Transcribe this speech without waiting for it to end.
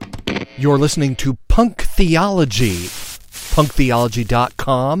You're listening to Punk Theology,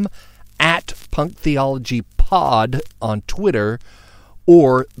 punktheology.com, at punktheologypod on Twitter,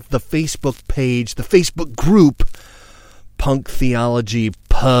 or the Facebook page, the Facebook group, Punk Theology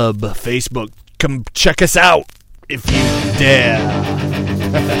Pub Facebook. Come check us out if you dare.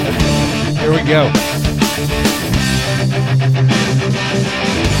 Here we go.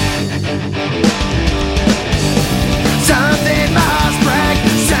 Something must break,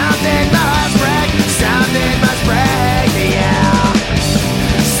 something must break, something must break, yeah.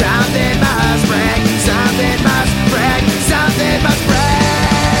 Something must break, something must break, something must break.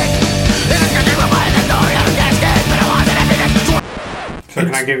 So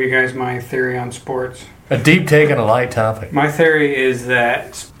can I give you guys my theory on sports? A deep take on a light topic. My theory is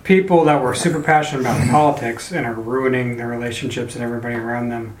that people that were super passionate about politics and are ruining their relationships and everybody around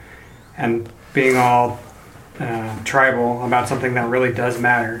them and being all tribal about something that really does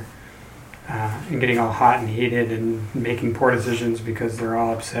matter and getting all hot and heated and making poor decisions because they're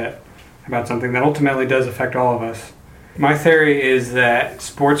all upset about something that ultimately does affect all of us. My theory is that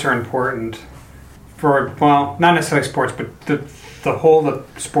sports are important for, well, not necessarily sports, but the hole that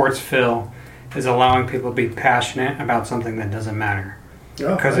sports fill is allowing people to be passionate about something that doesn't matter.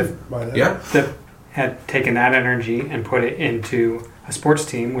 Because if they had taken that energy and put it into a sports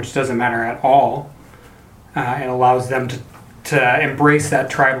team, which doesn't matter at all, it allows them to embrace that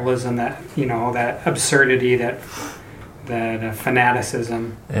tribalism, that that absurdity, that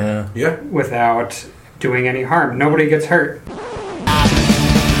fanaticism, without doing any harm. Nobody gets hurt.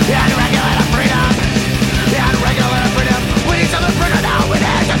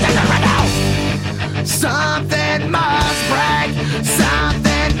 Something must break,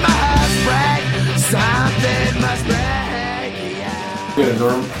 something must break, something must break, yeah. Good,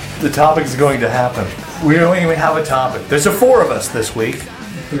 Norm. The topic is going to happen. We don't even have a topic. There's four of us this week.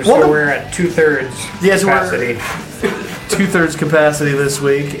 So we're at 2/3 capacity. We're 2/3 capacity this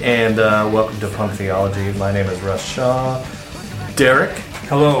week, and welcome to Punk Theology. My name is Russ Shaw. Derek.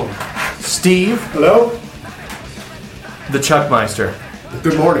 Hello. Steve. Hello. The Chuckmeister.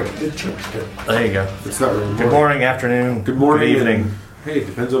 Good morning. There you go. It's not really morning. Good morning, afternoon. Good morning. Good evening. Hey, it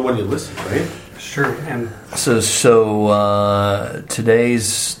depends on when you listen, right? Sure. And So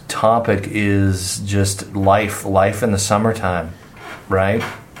today's topic is just life in the summertime, right?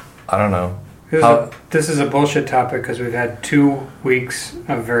 I don't know. This is a bullshit topic because we've had 2 weeks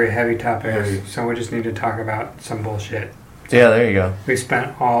of very heavy topics, so we just need to talk about some bullshit. Yeah, there you go. We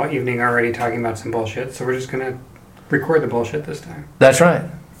spent all evening already talking about some bullshit, so we're just going to record the bullshit this time. That's right.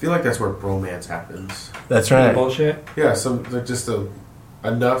 I feel like that's where bromance happens. That's right. The bullshit? Yeah, just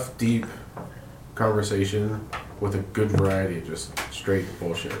enough deep conversation with a good variety of just straight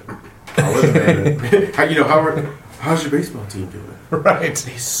bullshit. How's your baseball team doing? Right.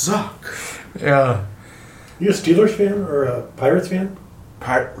 They suck. Yeah. You a Steelers fan or a Pirates fan?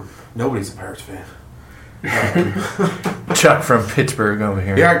 Nobody's a Pirates fan. Chuck from Pittsburgh over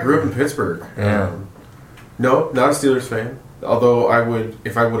here. Yeah, I grew up in Pittsburgh. Yeah. No, not a Steelers fan. Although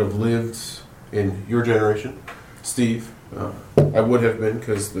if I would have lived in your generation, Steve, I would have been,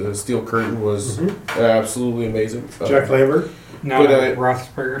 because the Steel Curtain was absolutely amazing. Jack Lambert? No,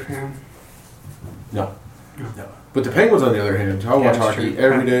 Roethlisberger fan? No. But the Penguins, on the other hand, I watch hockey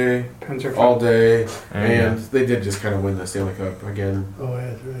every day, all day, and they did just kind of win the Stanley Cup again. Oh, yeah,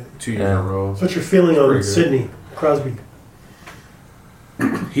 that's right. 2 years in a row. What's your feeling on Sidney Crosby?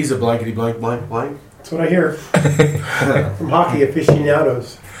 He's a blankety blank blank blank. That's what I hear from hockey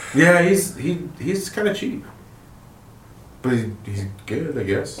aficionados. Yeah, he's kind of cheap, but he's good, I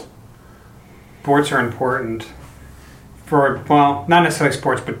guess. Sports are important for, well, not necessarily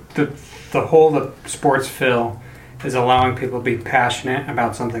sports, but the hole that sports fill is allowing people to be passionate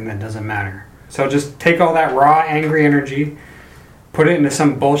about something that doesn't matter. So just take all that raw, angry energy, put it into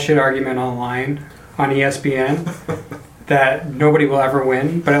some bullshit argument online on ESPN that nobody will ever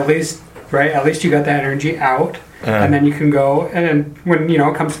win, but at least you got that energy out, and then you can go and when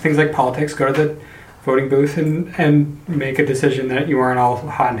it comes to things like politics, go to the voting booth and make a decision that you aren't all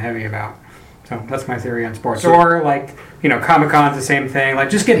hot and heavy about. So that's my theory on sports. Or Comic-Con's the same thing. Like,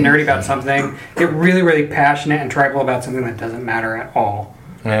 just get nerdy about something. Get really, really passionate and tribal about something that doesn't matter at all.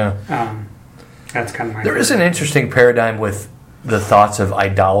 Yeah. That's kind of my There theory. is an interesting paradigm with the thoughts of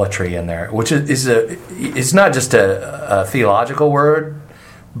idolatry in there, which it's not just a theological word,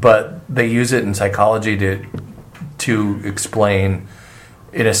 but they use it in psychology to explain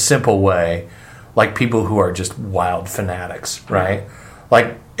in a simple way, like people who are just wild fanatics, right?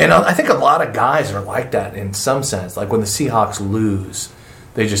 And I think a lot of guys are like that in some sense. Like when the Seahawks lose,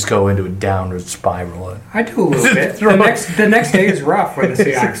 they just go into a downward spiral. I do a little bit. The next day is rough when the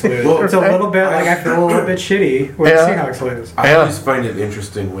Seahawks lose. Well, it's a little bit like I feel a little bit shitty when the Seahawks lose. I always find it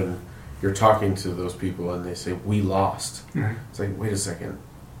interesting when you're talking to those people and they say, we lost. Mm-hmm. It's like, wait a second.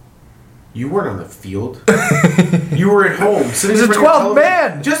 You weren't on the field. You were at home. It's a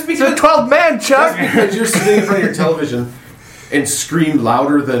 12-man. Just because it's a 12-man, Chuck. Just because you're sitting in front of your television and scream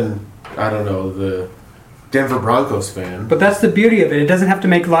louder than, I don't know, the Denver Broncos fan. But that's the beauty of it. It doesn't have to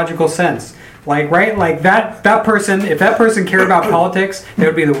make logical sense. Like, right? Like, that person, if that person cared about politics, they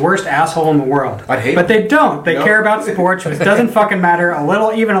would be the worst asshole in the world. I'd hate But they don't. They No. care about sports, which doesn't fucking matter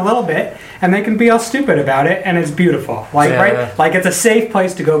even a little bit, and they can be all stupid about it, and it's beautiful. Like, right? Like, it's a safe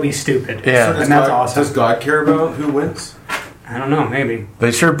place to go be stupid. Yeah. So And that's awesome. Does God care about who wins? I don't know, maybe.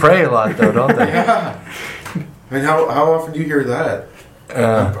 They sure pray a lot, though, don't they? Yeah. I mean, how often do you hear that?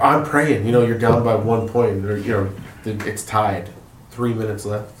 I'm praying. You know, you're down by 1 point. Or, you know, it's tied. 3 minutes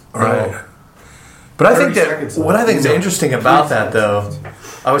left. Right. But I think 30 that seconds what I left. think is No, interesting about 3 that, though,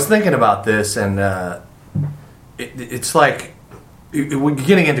 seconds. I was thinking about this, and it's like we're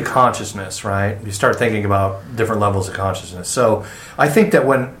getting into consciousness, right? You start thinking about different levels of consciousness. So I think that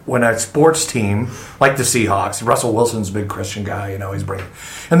when a sports team like the Seahawks, Russell Wilson's a big Christian guy, you know, he's bringing,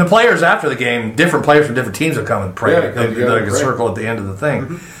 and the players after the game, different players from different teams will come and pray. Yeah, They're like a pray. circle at the end of the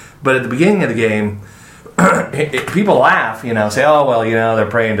thing. But at the beginning of the game, people laugh, you know, say, oh, well, you know, they're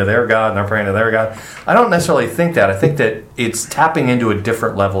praying to their God and they're praying to their God. I don't necessarily think that. I think that it's tapping into a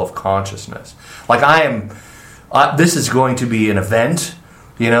different level of consciousness. Like this is going to be an event,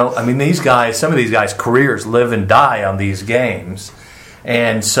 you know. I mean, some of these guys' careers live and die on these games.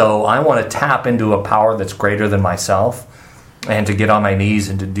 And so I want to tap into a power that's greater than myself. And to get on my knees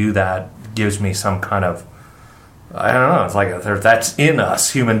and to do that gives me some kind of, I don't know, it's like that's in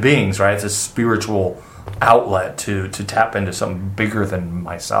us, human beings, right? It's a spiritual outlet to tap into something bigger than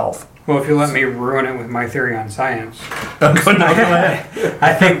myself. Well, if you let me ruin it with my theory on science, Go ahead.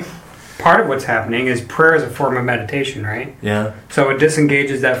 I think part of what's happening is prayer is a form of meditation, right? Yeah. So it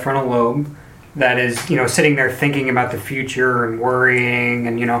disengages that frontal lobe that is, you know, sitting there thinking about the future and worrying,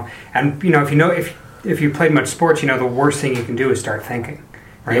 and you know, if you played much sports, you know, the worst thing you can do is start thinking.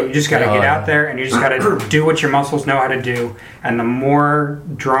 Right? Yep. You just got to get out there and you just got to do what your muscles know how to do. And the more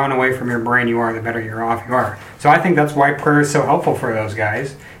drawn away from your brain you are, the better you're off you are. So I think that's why prayer is so helpful for those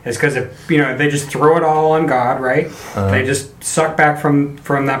guys. Is because they just throw it all on God, right? They just suck back from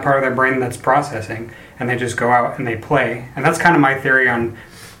that part of their brain that's processing, and they just go out and they play. And that's kind of my theory on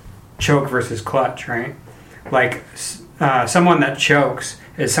choke versus clutch, right? Like someone that chokes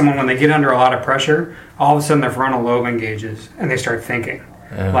is someone when they get under a lot of pressure, all of a sudden their frontal lobe engages and they start thinking.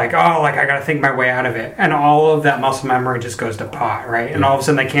 Like I gotta think my way out of it, and all of that muscle memory just goes to pot, right? And all of a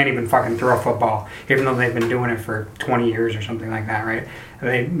sudden they can't even fucking throw a football, even though they've been doing it for 20 years or something like that, right?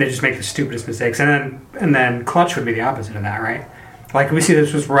 They just make the stupidest mistakes, and then clutch would be the opposite of that, right? Like we see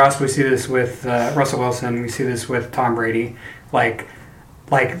this with Russ, we see this with Russell Wilson, we see this with Tom Brady, like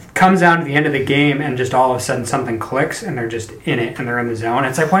comes down to the end of the game and just all of a sudden something clicks and they're just in it and they're in the zone.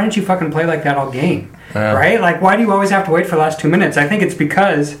 It's like, why didn't you fucking play like that all game? Right? Like, why do you always have to wait for the last 2 minutes? I think it's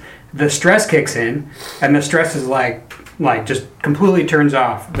because the stress kicks in, and the stress is like just completely turns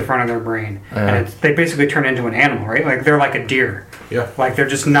off the front of their brain. And they basically turn into an animal, right? Like they're like a deer. Yeah. Like they're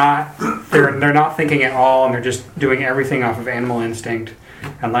just not they're not thinking at all, and they're just doing everything off of animal instinct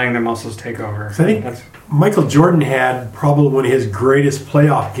and letting their muscles take over. So I think Michael Jordan had probably one of his greatest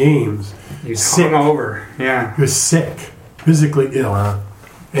playoff games. He's sick. hungover. Yeah. He was sick, physically ill,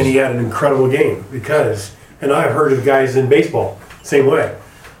 and he had an incredible game because. And I've heard of guys in baseball same way.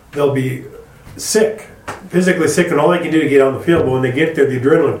 They'll be sick, physically sick, and all they can do to get on the field. But when they get there, the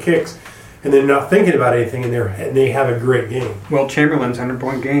adrenaline kicks, and they're not thinking about anything, and they have a great game. Well, Chamberlain's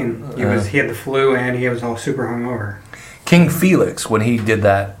 100-point game. He had the flu and he was all super hungover. King Felix, when he did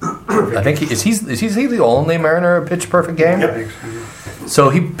that, I think is he the only Mariner who pitched a perfect game? I think So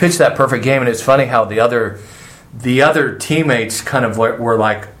he pitched that perfect game, and it's funny how the other teammates kind of were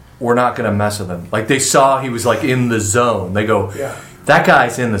like, we're not going to mess with him. Like they saw he was like in the zone. They go, that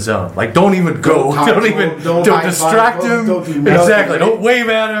guy's in the zone. Like don't even go. Don't distract him. Exactly. Don't wave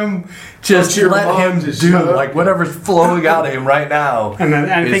at him. Just let him do like whatever's flowing out of him right now. And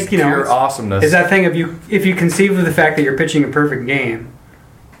I think pure awesomeness. Is that thing if you conceive of the fact that you're pitching a perfect game,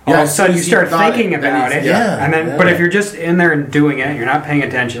 all of a sudden you start thinking about it. And then, but if you're just in there and doing it, you're not paying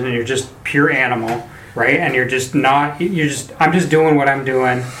attention, and you're just pure animal, right? And you're just not. I'm just doing what I'm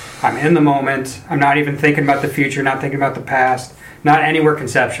doing. I'm in the moment. I'm not even thinking about the future. Not thinking about the past. Not anywhere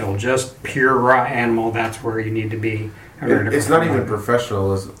conceptual. Just pure raw animal. That's where you need to be. It's not even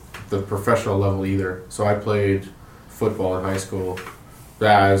professional as the professional level either. So I played football in high school,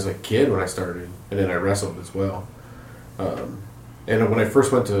 I was a kid when I started, and then I wrestled as well. And when I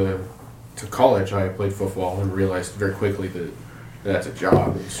first went to college, I played football and realized very quickly that that's a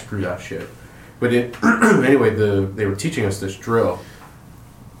job and screw that shit. But anyway, they were teaching us this drill,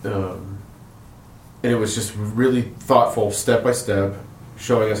 and it was just really thoughtful, step by step,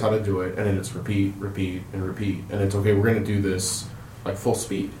 showing us how to do it, and then it's repeat, repeat, and repeat. And it's okay, we're going to do this like full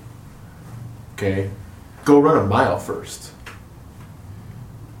speed. Okay, go run a mile first.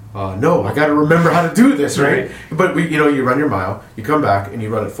 No, I got to remember how to do this, right? But you run your mile, you come back, and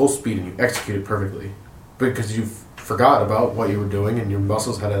you run at full speed, and you execute it perfectly, because you forgot about what you were doing, and your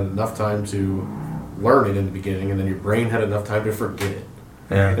muscles had enough time to learn it in the beginning, and then your brain had enough time to forget it.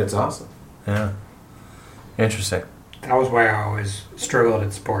 Yeah, it's awesome. Yeah, interesting. That was why I always struggled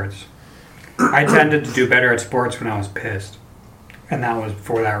at sports. I tended to do better at sports when I was pissed, and that was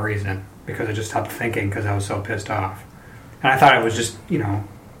for that reason, because I just stopped thinking because I was so pissed off. And I thought it was just,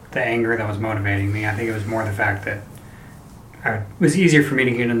 the anger that was motivating me. I think it was more the fact that it was easier for me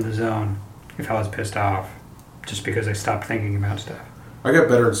to get in the zone if I was pissed off, just because I stopped thinking about stuff. I got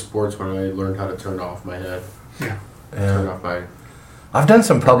better in sports when I learned how to turn off my head. Yeah. Turn off my... I've done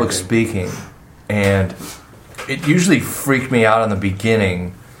some public speaking, and it usually freaked me out in the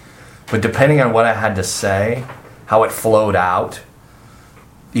beginning, but depending on what I had to say, how it flowed out,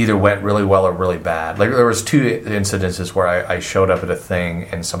 either went really well or really bad. Like, there was 2 incidences where I showed up at a thing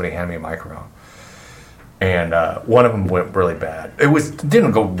and somebody handed me a microphone, and one of them went really bad. It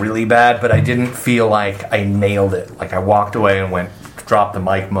didn't go really bad, but I didn't feel like I nailed it. Like, I walked away and dropped the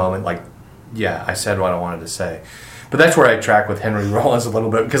mic moment. Like, yeah, I said what I wanted to say. But that's where I track with Henry Rollins a little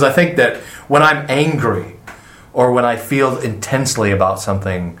bit, because I think that when I'm angry or when I feel intensely about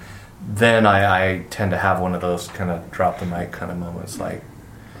something, then I tend to have one of those kind of drop the mic kind of moments, like,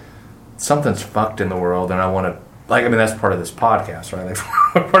 something's fucked in the world, and I want to, that's part of this podcast, right?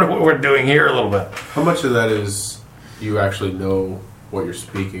 Like, part of what we're doing here a little bit. How much of that is you actually know what you're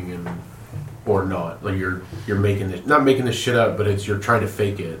speaking and or not? Like, you're making it, not making this shit up, but you're trying to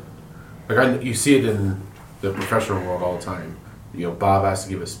fake it. Like, you see it in the professional world all the time. Bob has to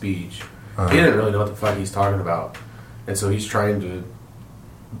give a speech. He didn't really know what the fuck he's talking about, and so he's trying to,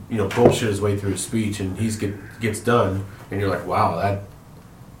 bullshit his way through his speech, and gets done, and you're like, wow,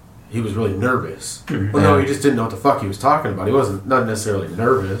 he was really nervous. Mm-hmm. Well, no, he just didn't know what the fuck he was talking about. He wasn't not necessarily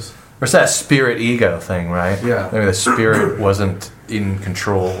nervous. There's that spirit ego thing, right? Yeah. Maybe the spirit wasn't in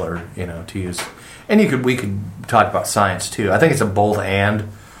control, or to use. And we could talk about science too. I think it's a both and.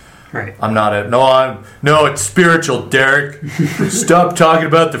 Right. No, it's spiritual, Derek. Stop talking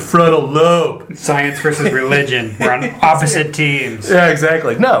about the frontal lobe. Science versus religion. We're on opposite teams. Yeah,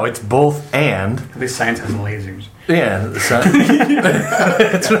 exactly. No, it's both and. At least science has lasers. Yeah,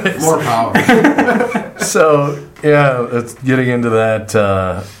 that's right. More power. So, yeah, it's getting into that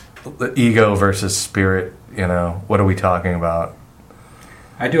the ego versus spirit. What are we talking about?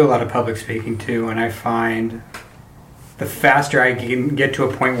 I do a lot of public speaking too, and I find the faster I can get to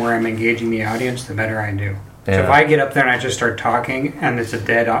a point where I'm engaging the audience, the better I do. Yeah. So if I get up there and I just start talking and it's a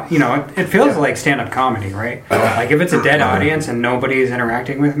dead, it feels like stand-up comedy, right? Like, if it's a dead audience and nobody's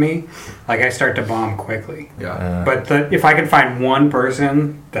interacting with me, like, I start to bomb quickly. Yeah. But if I can find one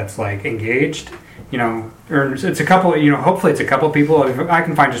person that's like engaged, or it's a couple, hopefully it's a couple people. If I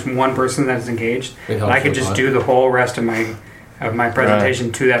can find just one person that's engaged, and I could just do the whole rest of my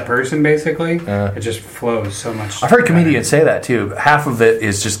presentation to that person, basically, it just flows so much. I've heard comedians say that too. Half of it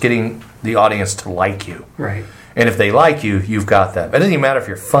is just getting the audience to like you. Right. And if they like you, you've got them. It doesn't even matter if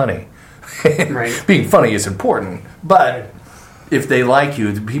you're funny. Right. Being funny is important. But if they like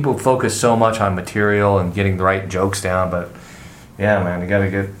you, people focus so much on material and getting the right jokes down. But yeah, man, you got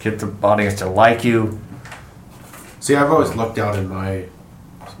to get the audience to like you. See, I've always looked out in my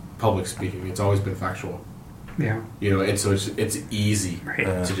public speaking. It's always been factual. Yeah. And so it's easy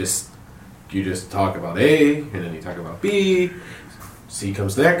to you just talk about A, and then you talk about B, C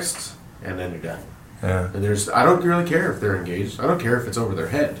comes next, and then you're done. Yeah. And I don't really care if they're engaged. I don't care if it's over their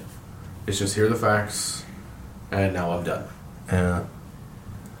head. It's just here are the facts, and now I'm done. Yeah.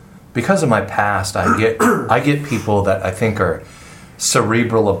 Because of my past, I get people that I think are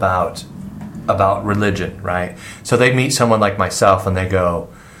cerebral about religion, right? So they meet someone like myself and they go,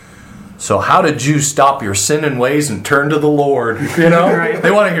 so how did you stop your sinning ways and turn to the Lord? Right. They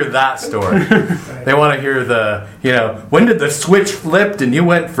want to hear that story. They want to hear when did the switch flipped and you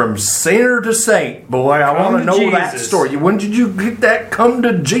went from sinner to saint? Boy, I want to know that story. When did you get that come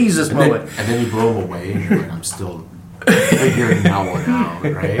to Jesus moment? And then you blow them away and you're like, I'm still figuring that one out,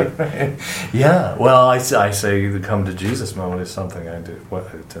 right? Yeah. Well, I say the come to Jesus moment is something I did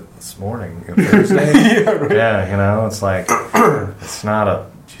this morning, Thursday. Yeah, it's like it's not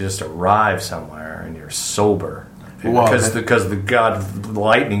you just arrive somewhere and you're sober because the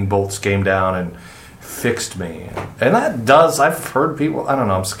lightning bolts came down and fixed me, and I've heard people. I don't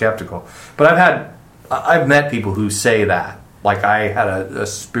know. I'm skeptical, but I've met people who say that. Like I had a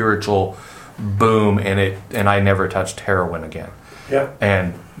spiritual boom in it, and I never touched heroin again. Yeah.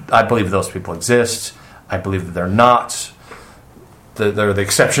 And I believe those people exist. I believe that they're not. They're the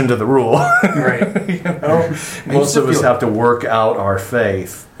exception to the rule. Right. Most of us have to work out our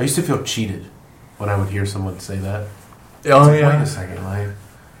faith. I used to feel cheated when I would hear someone say that. Oh, Wait yeah. a second, like,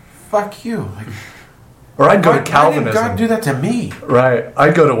 fuck you. Like, Or I'd go to why Calvinism. did God do that to me? Right.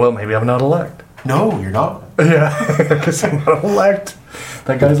 I'd go to, well, maybe I'm not elect. No, you're not. Yeah. Because I'm not elect.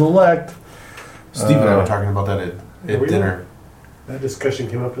 That guy's elect. Steve and I were talking about that at we dinner. That discussion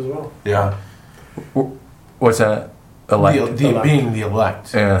came up as well. Yeah. What's that? Elect. Being the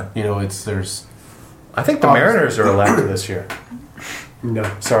elect. Yeah. There's... I think the Mariners are elected this year. No.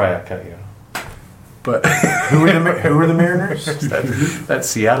 Sorry, I cut you. But Who are the Mariners? that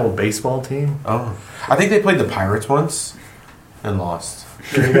Seattle baseball team? Oh. I think they played the Pirates once and lost.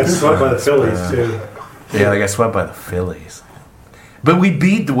 They got swept by the Phillies, too. Yeah, they got swept by the Phillies. But we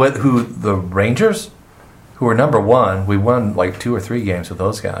beat the Rangers, who were number one. We won like 2 or 3 games with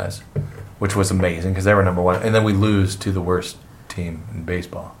those guys, which was amazing because they were number one. And then we lose to the worst team in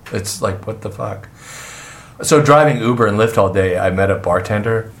baseball. It's like, what the fuck? So driving Uber and Lyft all day, I met a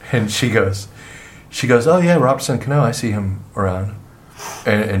bartender, and she goes, oh yeah, Robertson Cano, I see him around.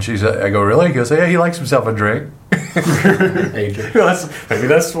 And I go, really? He goes, yeah, he likes himself a drink. Maybe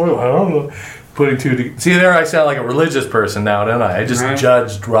that's what, I don't know. Putting see, there I sound like a religious person now, don't I? I just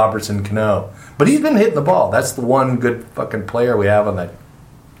judged Robertson Cano. But he's been hitting the ball. That's the one good fucking player we have on that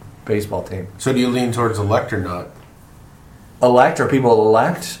baseball team. So do you lean towards elect or not? Elect? Are people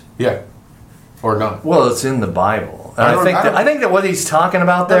elect? Yeah. Or not? Well, it's in the Bible. And I think that what he's talking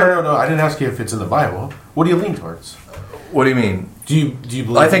about there... No. I didn't ask you if it's in the Bible. What do you lean towards? What do you mean? Do you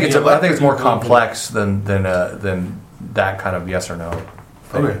believe? I think it's more complex than that kind of yes or no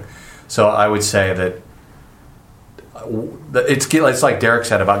thing. Okay. So I would say that it's like Derek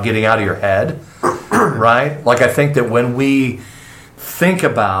said about getting out of your head, right? Like I think that when we think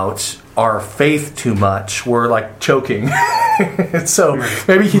about our faith too much, we're like choking. So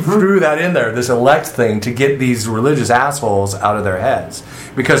maybe he threw that in there, this elect thing, to get these religious assholes out of their heads,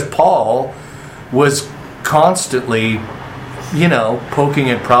 because Paul was constantly, poking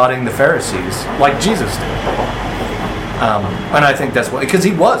and prodding the Pharisees like Jesus did. And I think that's because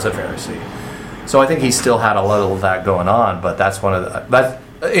he was a Pharisee. So I think he still had a little of that going on, but that's that's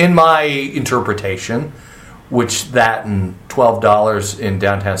in my interpretation, which that and $12 in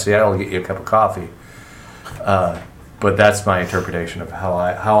downtown Seattle will get you a cup of coffee. But that's my interpretation of how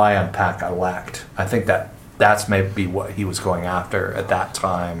I unpack elect. I think that's maybe what he was going after at that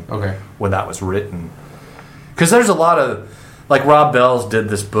time. Okay. When that was written. Because there's a lot of... Like Rob Bell's did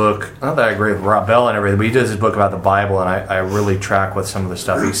this book. Not that I agree with Rob Bell and everything, but he did this book about the Bible, and I really track with some of the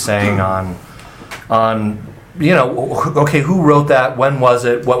stuff he's saying on okay, who wrote that? When was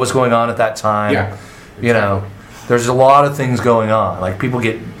it? What was going on at that time? Yeah. Exactly. There's a lot of things going on. Like people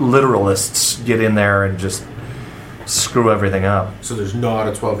literalists get in there and just screw everything up. So there's not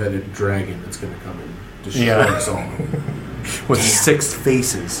a 12-headed dragon that's going to come and destroy us all. With 6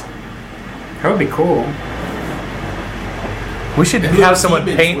 faces. That would be cool. We should have someone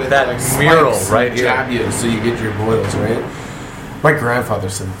paint that mural right here. Jab you so you get your boils, right? My grandfather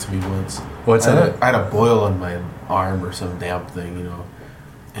said it to me once. What's that? I had a boil on my arm or some damn thing,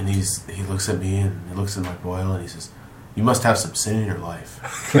 And he looks at me and he looks at my boil and he says, "You must have some sin in your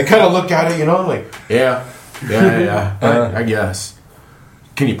life." I kind of look at it, like, yeah. I guess.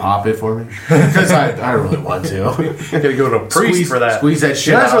 Can you pop it for me? Because I really want to. You gotta go to a priest for that. Squeeze that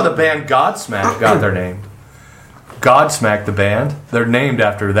shit That's out. where the band Godsmack got their name. Godsmack, the band, they're named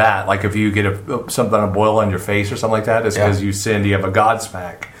after that. Like if you get something on a boil on your face or something like that, it's because you sinned, you have a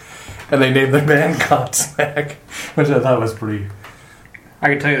Godsmack. And they named their band Godsmack, which I thought was pretty... I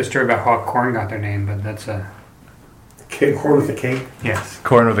could tell you the story about how corn got their name, but that's a... Corn with a K? Yes.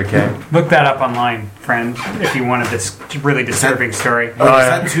 Corn with a K. Look that up online, friends, if you want a really disturbing story.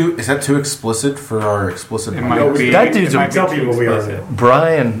 Is that too explicit for our explicit? It might be. That dude's it might tell be people too we are. explicit.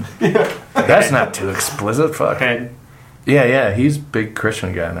 Brian, that's not too explicit. Fuck. Head. Yeah, he's a big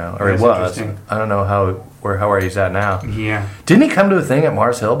Christian guy now, or That's he was. interesting. I don't know how he's at now. Yeah. Didn't he come to a thing at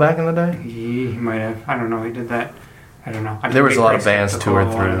Mars Hill back in the day? He might have. I don't know. He did that. I don't know. There was a lot of bands toured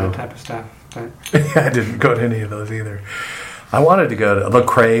through that type of stuff. But I didn't go to any of those either. I wanted to go to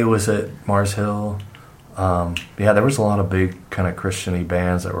Lecrae was at Mars Hill. Yeah, there was a lot of big kind of Christian-y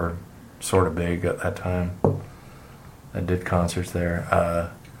bands that were sort of big at that time. I did concerts there. I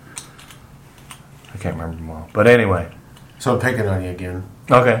can't remember them all. But anyway. So I'm picking on you again.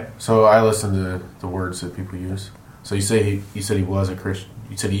 Okay. So I listen to the words that people use. So you said he was a Christian.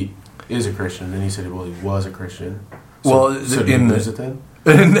 You said he is a Christian. Then you said, well, he was a Christian. So did he lose it then?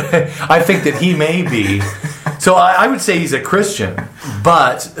 I think that he may be. So I would say he's a Christian.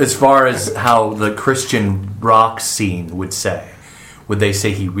 But as far as how the Christian rock scene would say, would they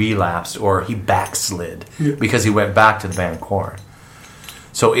say he relapsed or he backslid because he went back to the band Korn?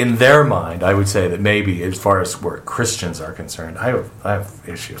 So in their mind, I would say that maybe as far as where Christians are concerned, I have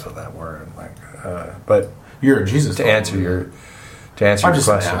issues with that word. But you're a Jesus. To answer your I'm question. just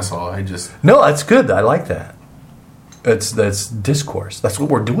an asshole. No, that's good. I like that. That's discourse. That's what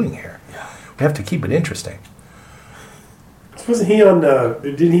we're doing here. Yeah. We have to keep it interesting. Wasn't he on?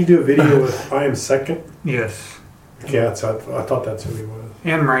 Didn't he do a video with I Am Second? yes. Yeah, so I thought that's who he was.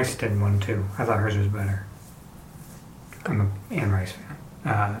 Anne Rice did one too. I thought hers was better. I'm an Anne Rice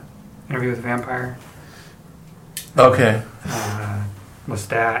fan. Interview with a Vampire. Okay.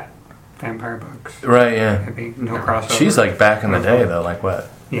 Lestat. Vampire books. Right, yeah. Maybe no crossover. She's like back in the day, though. Like what?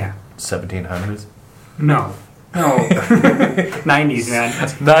 Yeah. 1700s? No. 90s, man.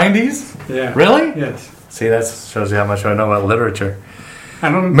 90s? Yeah. Really? Yes. See, that shows you how much I know about literature. I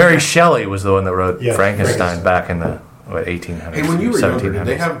don't. Mary Shelley was the one that wrote Yeah, Frankenstein back in the 1800s. Hey, when you were 1700s. younger, did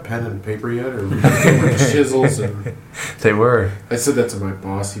they have pen and paper yet, or were you just with chisels? And They were. I said that to my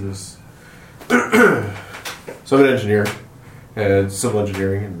boss. He was. So I'm an engineer, and civil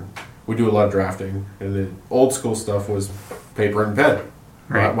engineering, and we do a lot of drafting. And the old school stuff was paper and pen.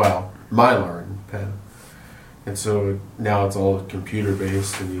 Right. Well, Mylar and pen. And so now it's all computer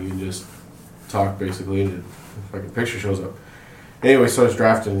based, and you can just talk basically, and a fucking picture shows up. Anyway, so I was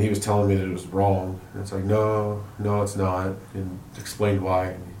drafting, and he was telling me that it was wrong. And it's like, no, it's not. And explained why.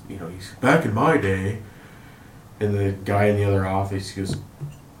 And, he's back in my day. And the guy in the other office goes,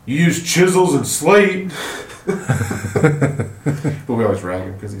 "You use chisels and slate." But we always rag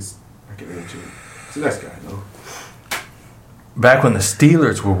him because he's a nice guy, though. Back when the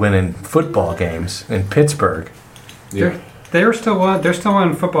Steelers were winning football games in Pittsburgh. Yeah. They're still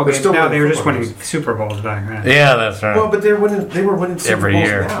winning football They're games still now. winning They were just football winning games. Super Bowls back then. Yeah, that's right. Well, but they were winning Super Every Bowls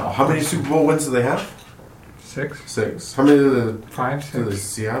year. now. How many Super Bowl wins do they have? 6, 6. How many do the 5, to the 6.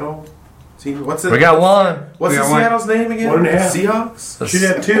 Seattle team? What's it? We got one. What's We the got one. Seattle's name again? 1.5. Seahawks. Should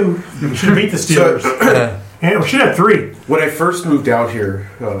have 2. Should have beat the Steelers. And we should have 3. When I first moved out here,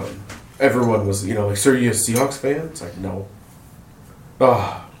 everyone was, like, "Sir, are you a Seahawks fan?" It's like, no.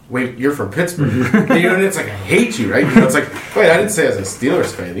 Oh, wait, you're from Pittsburgh. And it's like, I hate you, right? It's like, wait, I didn't say I was a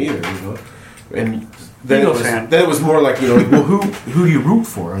Steelers fan either, And then Eagles fan. Then it was more like, well, who do you root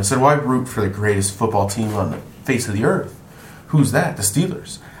for? And I said, well, I root for the greatest football team on the face of the earth. Who's that? The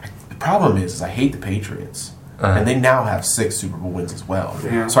Steelers. The problem is I hate the Patriots. And they now have 6 Super Bowl wins as well.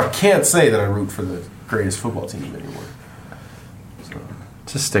 Yeah. So I can't say that I root for the greatest football team anymore. So.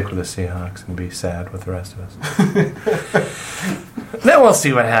 Just stick with the Seahawks and be sad with the rest of us. Then we'll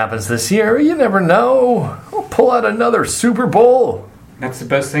see what happens this year. You never know. We'll pull out another Super Bowl. That's the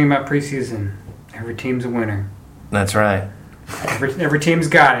best thing about preseason. Every team's a winner. That's right. Every team's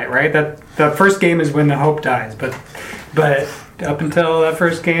got it, right? That the first game is when the hope dies, but up until that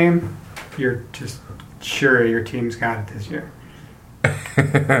first game, you're just sure your team's got it this year.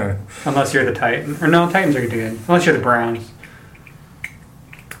 Unless you're the Titans. Or no, Titans are good. Unless you're the Browns.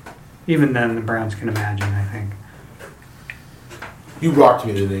 Even then, the Browns can imagine, I think. You rocked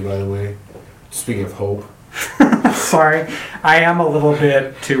me today, by the way. Speaking of hope. Sorry. I am a little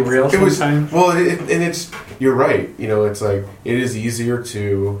bit too real sometimes. You're right. It's like, it is easier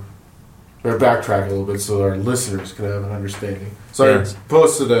to backtrack a little bit so our listeners can have an understanding. So Yes. I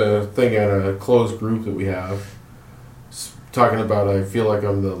posted a thing on a closed group that we have talking about I feel like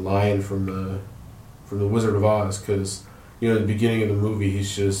I'm the lion from the Wizard of Oz because, in the beginning of the movie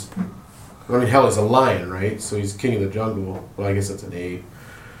he's just... hell, he's a lion, right? So he's king of the jungle. Well, I guess that's an A.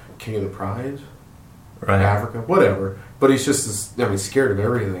 King of the Pride? Right. Africa? Whatever. But he's just, scared of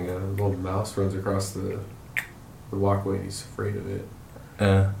everything. A little mouse runs across the walkway and he's afraid of it.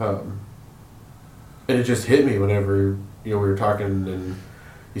 Yeah. And it just hit me whenever, we were talking and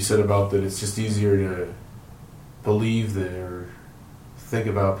you said about that it's just easier to believe that or think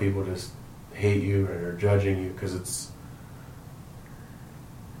about people just hate you or judging you because it's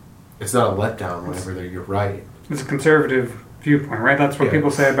not a letdown whenever you're right. It's a conservative viewpoint, right? That's what Yeah.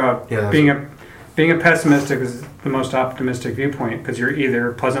 people say about Yeah, being being a pessimist is the most optimistic viewpoint because you're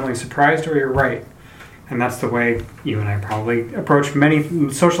either pleasantly surprised or you're right. And that's the way you and I probably approach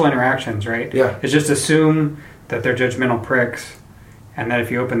many social interactions, right? Yeah. It's just assume that they're judgmental pricks and that if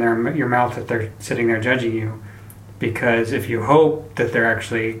you open your mouth that they're sitting there judging you. Because if you hope that they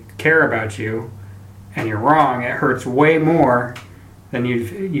actually care about you and you're wrong, it hurts way more than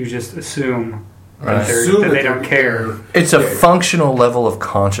you just assume that, that they don't care. It's a functional level of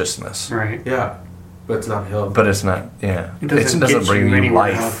consciousness. Right. Yeah. But it's not healthy. But it's not, yeah. It doesn't get bring you you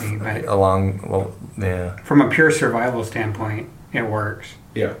anywhere life healthy, but along, well, yeah. from a pure survival standpoint, it works.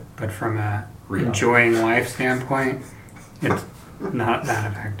 Yeah. But from a enjoying life standpoint, it's not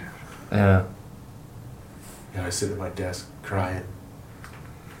that effective. Yeah. Yeah, I sit at my desk crying.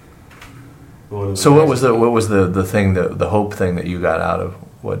 So what was the thing, the hope thing that you got out of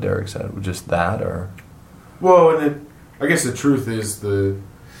what Derek said? Just that, or? Well, and I guess the truth is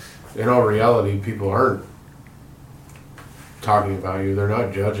in all reality, people aren't talking about you. They're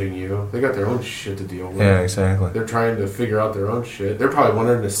not judging you. They got their own shit to deal with. Yeah, exactly. They're trying to figure out their own shit. They're probably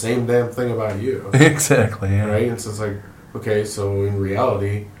wondering the same damn thing about you. Exactly, yeah. Right? And so it's like, okay, so in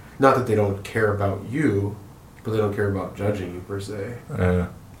reality, not that they don't care about you, but they don't care about judging you per se. Yeah.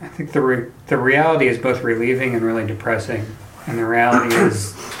 I think the reality is both relieving and really depressing. And the reality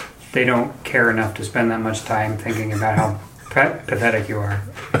is they don't care enough to spend that much time thinking about how pathetic you are.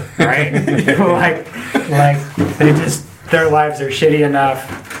 Right? like they just, their lives are shitty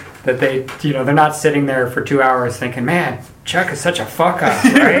enough that they, they're not sitting there for 2 hours thinking, man, Chuck is such a fuck up,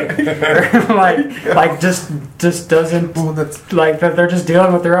 right? Or just doesn't, like that they're just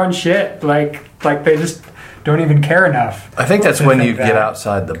dealing with their own shit. Like they just don't even care enough. I think that's when you get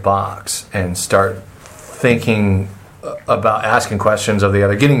outside the box and start thinking about asking questions of the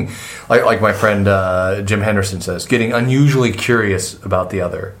other, getting, like my friend Jim Henderson says, getting unusually curious about the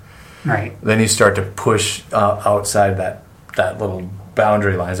other. Right. Then you start to push outside that little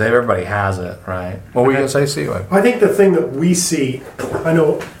boundary lines. Everybody has it, right? What were you going to say, Steve? I think the thing that we see, I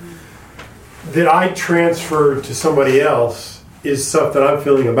know, that I transfer to somebody else is stuff that I'm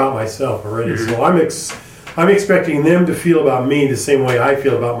feeling about myself already. Mm-hmm. So I'm expecting them to feel about me the same way I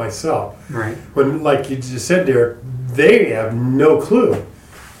feel about myself. Right. When, like you just said, Derek, they have no clue.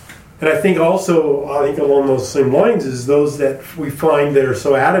 And I think also, along those same lines is those that we find that are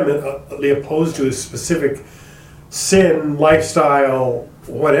so adamantly opposed to a specific sin, lifestyle,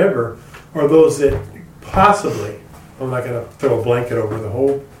 whatever, are those that possibly, I'm not going to throw a blanket over the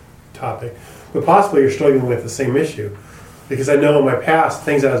whole topic, but possibly are struggling with the same issue. Because I know in my past,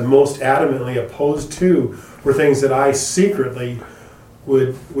 things I was most adamantly opposed to were things that I secretly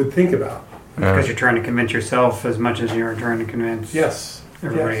would think about. Because you're trying to convince yourself as much as you're trying to convince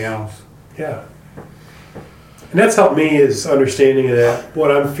everybody else. Yeah. And that's helped me is understanding that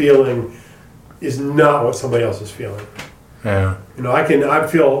what I'm feeling is not what somebody else is feeling. Yeah. I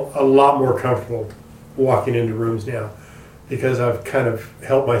feel a lot more comfortable walking into rooms now because I've kind of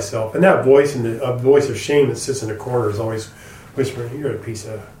helped myself. And that voice a voice of shame that sits in the corner is always whispering, "You're a piece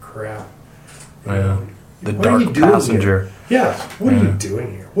of crap." Yeah. The dark passenger. Yes. What are you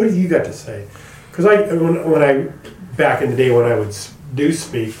doing here? What do you got to say? Because when I back in the day when I would do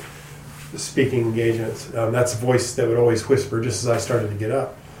speaking engagements, that's a voice that would always whisper just as I started to get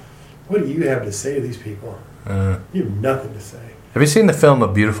up. What do you have to say to these people? You have nothing to say. Have you seen the film A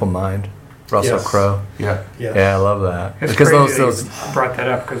Beautiful Mind? Russell Crowe. Yeah. Yes. Yeah, I love that. It's because crazy those that you brought that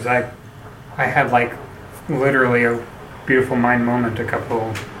up because I had literally a beautiful mind moment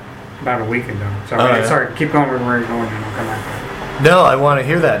about a week ago. So sorry, keep going where you're going and I'll come back. No, I want to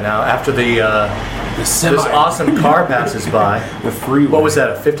hear that now. After this awesome car passes by. The freeway. What was that,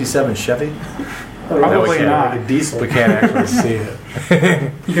 a 57 Chevy? Probably not. Like a diesel. We can't actually see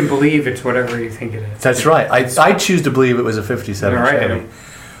it. You can believe it's whatever you think it is. That's right. I choose to believe it was a 57 Right. Chevy.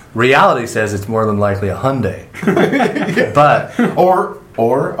 Reality says it's more than likely a Hyundai. But or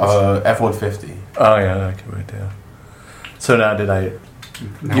F-150. oh yeah, that could be too. So now did I?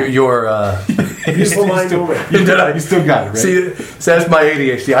 No. Your Peaceful mind moment. you did. You still got it, right? See, so that's my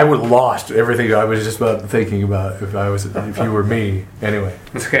ADHD. I would have lost everything I was just about thinking about if you were me. Anyway,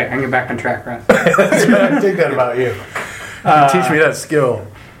 It's okay. I can get back on track, Russ. I think that about you. Teach me that skill.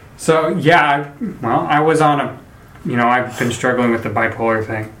 So yeah, I was on I've been struggling with the bipolar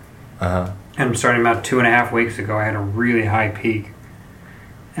thing, and starting about 2.5 weeks ago, I had a really high peak,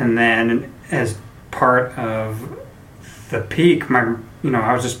 and then as part of the peak,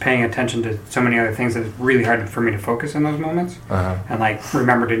 I was just paying attention to so many other things that it's really hard for me to focus in those moments and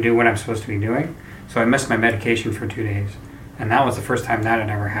remember to do what I'm supposed to be doing. So I missed my medication for 2 days, and that was the first time that had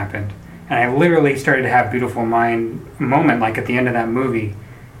ever happened. And I literally started to have beautiful mind moment, like at the end of that movie,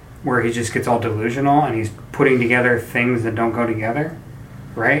 where he just gets all delusional and he's putting together things that don't go together,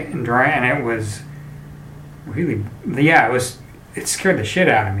 right? And it was really, it scared the shit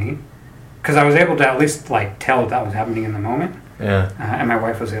out of me because I was able to at least like tell that was happening in the moment. Yeah. And my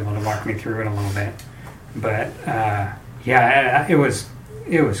wife was able to walk me through it a little bit, but it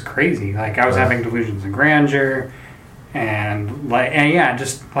was crazy. Like I was having delusions of grandeur, and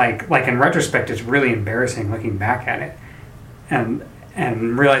just like in retrospect, it's really embarrassing looking back at it,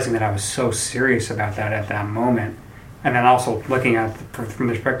 and realizing that I was so serious about that at that moment, and then also looking at it from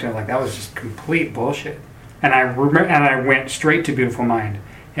the perspective like that was just complete bullshit. And I went straight to Beautiful Mind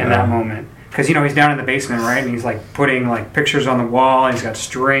in that moment. Because, he's down in the basement, right? And he's, like, putting, like, pictures on the wall. And he's got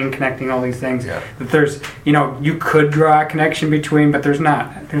string connecting all these things. Yeah. That there's, you could draw a connection between, but there's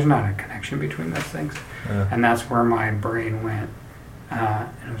not a connection between those things. Yeah. And that's where my brain went. And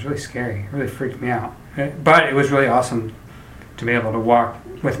it was really scary. It really freaked me out. But it was really awesome to be able to walk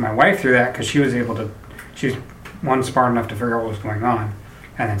with my wife through that because she was smart enough to figure out what was going on.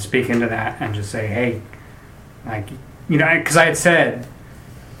 And then speak into that and just say, hey, like, because I had said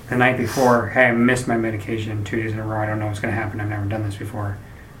the night before, hey, I missed my medication 2 days in a row. I don't know what's going to happen. I've never done this before.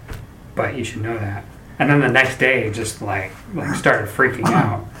 But you should know that. And then the next day, just like started freaking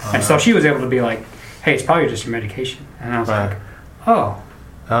out. And so she was able to be like, hey, it's probably just your medication. And I was like, oh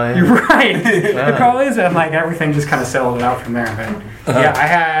yeah. You're right. It probably is. And like everything just kind of settled out from there. But yeah, I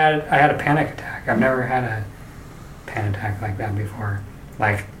had a panic attack. I've never had a panic attack like that before.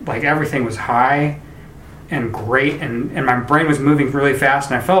 Like everything was high and great, and my brain was moving really fast,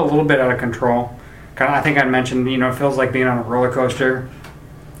 and I felt a little bit out of control. I think I mentioned, it feels like being on a roller coaster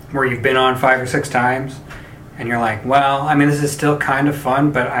where you've been on 5 or 6 times, and you're like, well, I mean, this is still kind of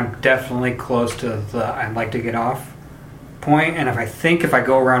fun, but I'm definitely close to the I'd like to get off point, and if I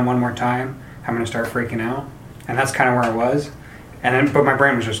go around one more time, I'm going to start freaking out, and that's kind of where I was. But my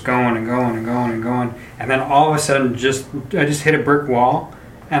brain was just going and going and going and going, and then all of a sudden, I just hit a brick wall,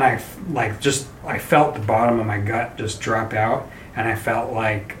 and I felt the bottom of my gut just drop out, and I felt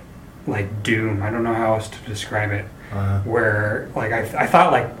like doom. I don't know how else to describe it. Where like I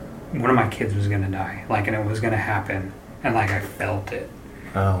thought like one of my kids was gonna die, like, and it was gonna happen, and like I felt it.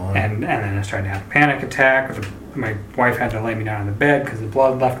 Oh, wow. And then I started to have a panic attack. My wife had to lay me down on the bed because the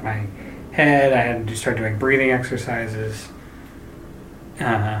blood left my head. I had to start doing breathing exercises,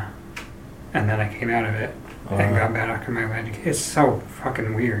 and then I came out of it. And got back after my medication. It's so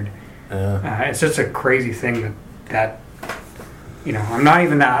fucking weird. Yeah. It's just a crazy thing that I'm not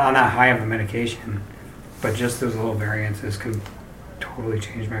even on that high of a medication, but just those little variances can totally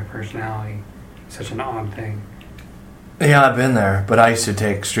change my personality. Such an odd thing. Yeah, I've been there, but I used to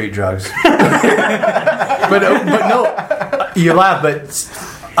take street drugs. but no, you laugh,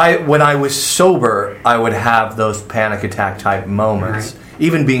 but when I was sober, I would have those panic attack type moments. Right.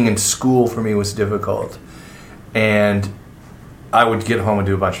 Even being in school for me was difficult. And I would get home and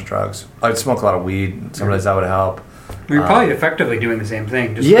do a bunch of drugs. I'd smoke a lot of weed. Sometimes that would help. You're probably effectively doing the same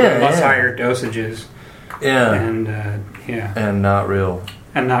thing, just less higher dosages. Yeah. And and not real.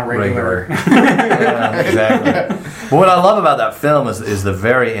 And not regular. Yeah, exactly. But what I love about that film is the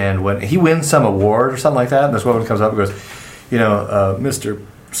very end when he wins some award or something like that, and this woman comes up and goes, Mr.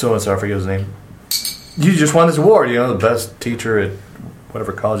 So-and-so, I forget his name. You just won this award, the best teacher at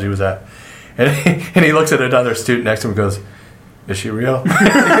whatever college he was at. And he looks at another student next to him and goes, is she real?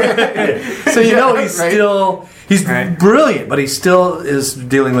 So he's still brilliant, but he still is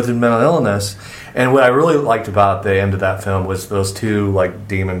dealing with his mental illness. And what I really liked about the end of that film was those two like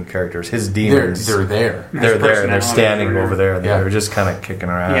demon characters. His demons. They're there. They're there, and they're standing over there. And they're just kind of kicking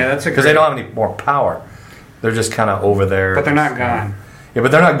around. Yeah, that's because they don't have any more power. They're just kind of over there. But they're not gone. Yeah,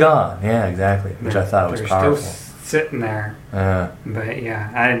 but they're not gone. Yeah, exactly. Which I thought was powerful. Still sitting there. But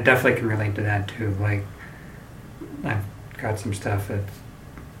yeah, I definitely can relate to that too. Like, I've got some stuff that's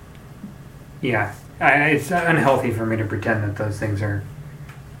it's unhealthy for me to pretend that those things are,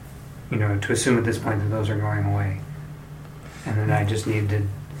 to assume at this point that those are going away, and then I just need to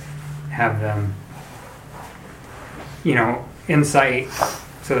have them, in sight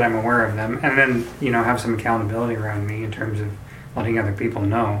so that I'm aware of them, and then have some accountability around me in terms of letting other people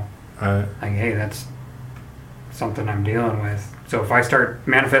know, like, hey, that's something I'm dealing with. So if I start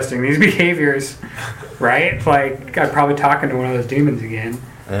manifesting these behaviors, right, like I'm probably talking to one of those demons again,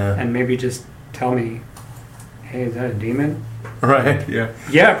 and maybe just tell me, hey, is that a demon? Right. Yeah.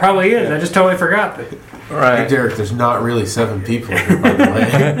 Yeah, it probably is. I just totally forgot that. Right. Hey, Derek, there's not really 7 people here, by the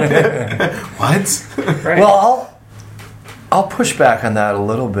way. What? Right. Well, I'll push back on that a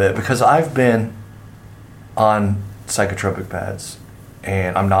little bit because I've been on psychotropic meds,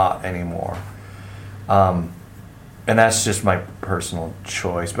 and I'm not anymore. and that's just my personal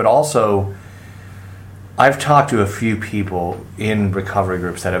choice. But also, I've talked to a few people in recovery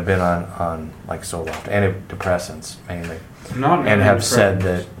groups that have been on like Zoloft, antidepressants mainly, and have said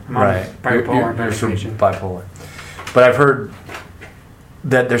that bipolar you're sort of medication. bipolar. But I've heard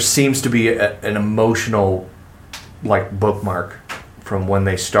that there seems to be an emotional like bookmark from when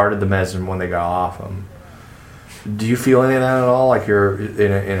they started the meds and when they got off them. Do you feel any of that at all? Like you're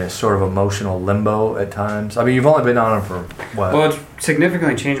in a sort of emotional limbo at times? I mean, you've only been on them for what? Well, it's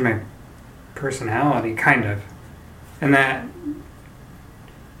significantly changed my personality, kind of. And that,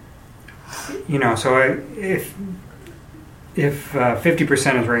 you know, so if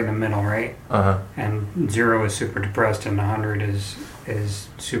 50% is right in the middle, right? Uh-huh. And 0 is super depressed and 100 is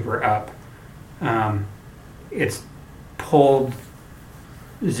super up. It's pulled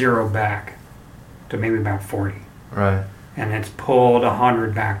 0 back to maybe about 40. Right. And it's pulled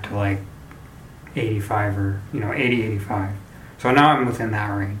 100 back to like 85 or, 80, 85. So now I'm within that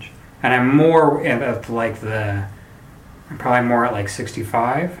range. And I'm more at like I'm probably more at like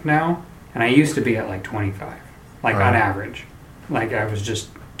 65 now. And I used to be at like 25, like on average. Like I was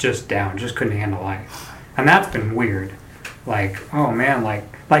just down, just couldn't handle life. And that's been weird. Like, oh man,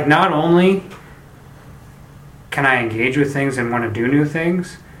 like not only can I engage with things and want to do new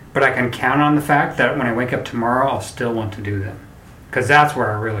things, but I can count on the fact that when I wake up tomorrow, I'll still want to do them. Because that's where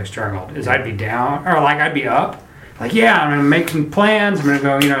I really struggled, is I'd be down, or like I'd be up, like, yeah, I'm going to make some plans, I'm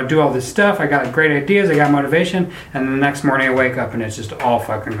going to go, do all this stuff, I got great ideas, I got motivation, and then the next morning I wake up and it's just all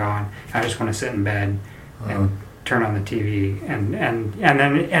fucking gone. I just want to sit in bed and turn on the TV, and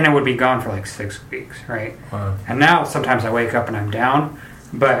then it would be gone for like 6 weeks, right? Wow. And now sometimes I wake up and I'm down,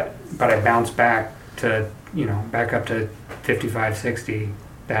 but I bounce back to, back up to 55, 60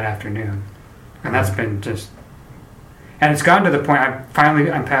 that afternoon. And that's been just, and it's gotten to the point,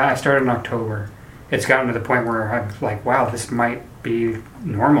 I started in October. It's gotten to the point where I'm like, wow, this might be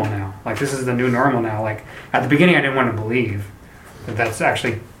normal now. Like, this is the new normal now. Like, at the beginning, I didn't want to believe that that's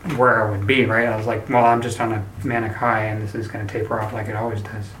actually where I would be, right? I was like, well, I'm just on a manic high, and this is going to taper off like it always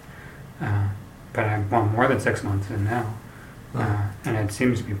does. But I'm more than 6 months in now. And it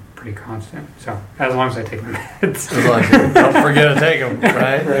seems to be pretty constant. So, as long as I take my meds. As long as you don't forget to take them,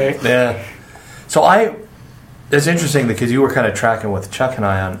 right? Right. Yeah. So it's interesting because you were kind of tracking with Chuck and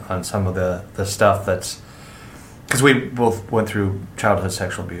I on some of the stuff that's, because we both went through childhood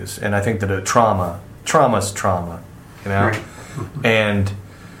sexual abuse, and I think that trauma's trauma, Right. and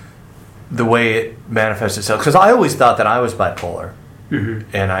the way it manifests itself. Because I always thought that I was bipolar,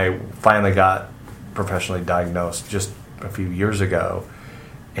 and I finally got professionally diagnosed just a few years ago,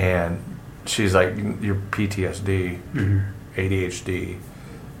 and she's like, you're PTSD, ADHD,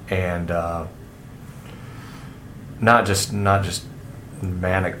 and not just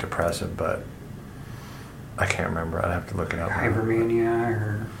manic depressive, but I can't remember. I'd have to look it up.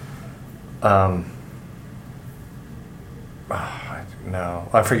 Hypermania or no,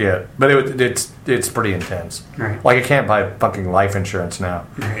 I forget. But it's pretty intense. Right. Like I can't buy fucking life insurance now.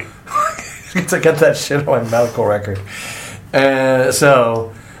 right. To get that shit on my medical record.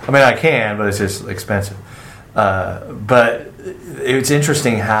 So, I mean, I can, but it's just expensive. But it's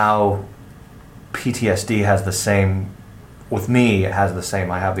interesting how PTSD has the same, with me, it has the same.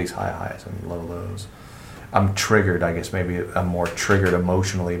 I have these high highs and low lows. I'm triggered, I guess maybe I'm more triggered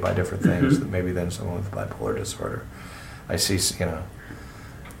emotionally by different things maybe than someone with bipolar disorder. I see,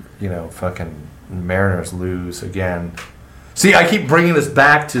 fucking Mariners lose again. See, I keep bringing this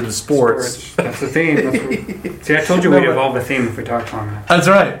back to the sports. That's the theme. See, I told you we'd evolve the theme if we talked long enough. That's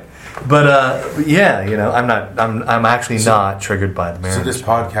right. But I'm actually not triggered by the Mariners. So this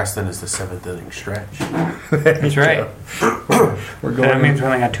podcast then is the 7th inning stretch. That's right. We're That means we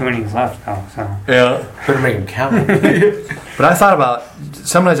only got 2 innings left, though. So Yeah. Better make them count. But I thought about,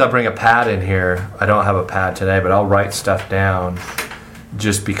 sometimes I'll bring a pad in here. I don't have a pad today, but I'll write stuff down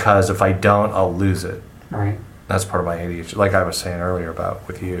just because if I don't, I'll lose it. right. That's part of my ADHD, like I was saying earlier about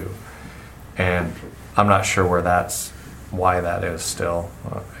with you. And I'm not sure why that is still,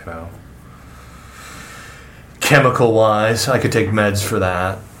 chemical-wise. I could take meds for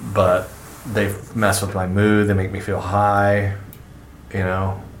that, but they mess with my mood. They make me feel high.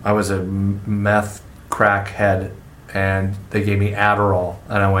 I was a meth crackhead, and they gave me Adderall,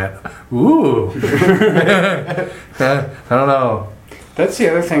 and I went, ooh. I don't know. That's the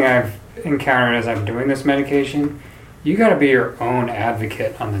other thing I've encountered as I'm doing this medication. You got to be your own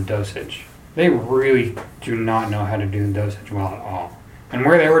advocate on the dosage. They really do not know how to do the dosage well at all. And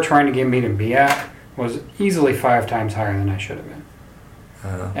where they were trying to get me to be at was easily 5 times higher than I should have been.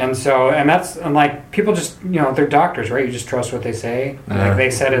 And so, and like people just, they're doctors, right? You just trust what they say. Like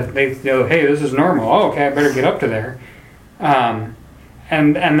they said it, they know, hey, this is normal. Oh, okay, I better get up to there. And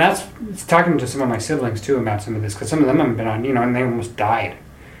that's it's talking to some of my siblings too about some of this, because some of them have been on, and they almost died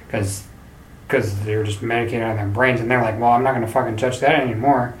because they were just medicated out of their brains, and they're like, well, I'm not going to fucking touch that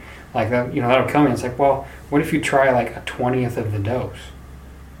anymore. Like that, that'll kill me. It's like, well, what if you try like a 20th of the dose,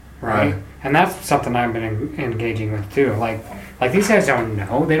 right? And that's something I've been engaging with too. Like these guys don't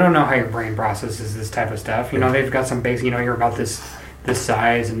know. They don't know how your brain processes this type of stuff. They've got some basic, you're about this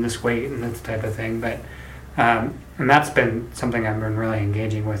size and this weight and this type of thing. But and that's been something I've been really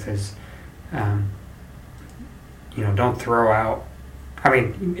engaging with is, don't throw out. I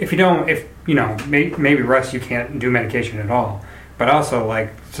mean, maybe Russ, you can't do medication at all. But also,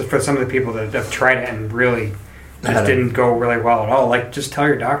 like, just for some of the people that have tried it and really just didn't go really well at all, like, just tell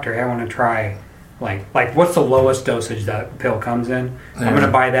your doctor, hey, I want to try, like what's the lowest dosage that pill comes in? I'm going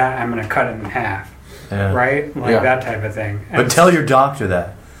to buy that. I'm going to cut it in half, right? Like that type of thing. And but tell your doctor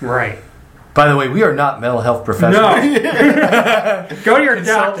that. Right. By the way, we are not mental health professionals. No. Go to your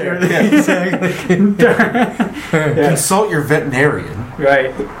doctor. Consult your veterinarian.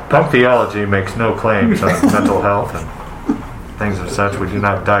 Right. Punk theology makes no claims on mental health and things of such. We do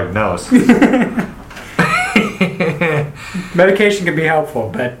not diagnose. Medication can be helpful,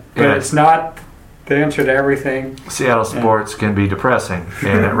 but it's not the answer to everything. Seattle sports can be depressing,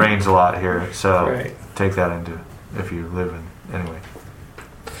 and it rains a lot here, so take that into if you live in anyway.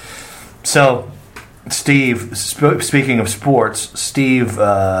 So, Steve, speaking of sports, Steve,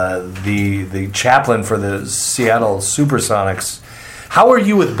 the chaplain for the Seattle Supersonics, how are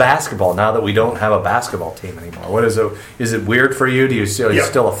you with basketball now that we don't have a basketball team anymore? What is it? Is it weird for you? Are you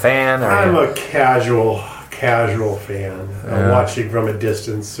still a fan? I'm a casual fan. Watching from a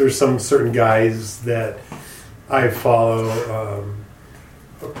distance. There's some certain guys that I follow.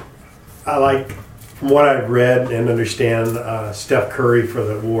 I like, from what I've read and understand, Steph Curry for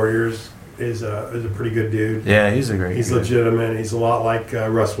the Warriors is a pretty good dude. Yeah, he's legitimate. He's a lot like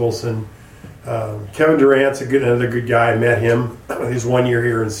Russ Wilson. Kevin Durant's another good guy. I met him his 1 year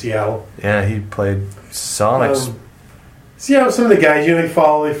here in Seattle. Yeah, he played Sonics. Some of the guys they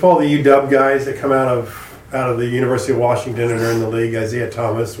follow the UW guys that come out of the University of Washington and are in the league. Isaiah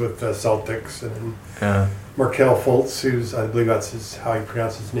Thomas with Celtics, and Markelle Fultz, who's, I believe that's how you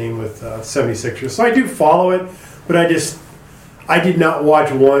pronounce his name, with 76ers. So I do follow it, but I did not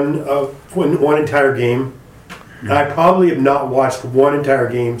watch one entire game. And I probably have not watched one entire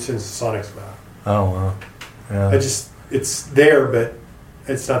game since the Sonics left. Oh, wow. Yeah. It's there, but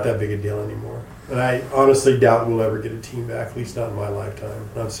it's not that big a deal anymore. And I honestly doubt we'll ever get a team back, at least not in my lifetime.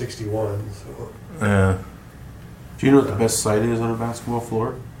 I'm 61, so. Yeah. Do you know what the best site is on a basketball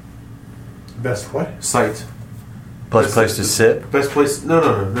floor? Best what? Site. Best place to sit? Best place.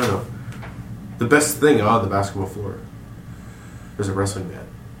 No. The best thing on the basketball floor. There's a wrestling mat.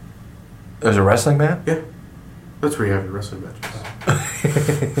 There's a wrestling mat? Yeah. That's where you have your wrestling matches.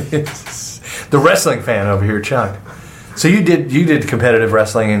 The wrestling fan over here, Chuck. So you did competitive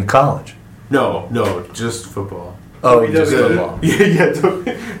wrestling in college? No, just football. Oh, just football. Yeah.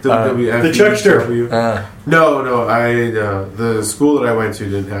 The Chuckster. No. The school that I went to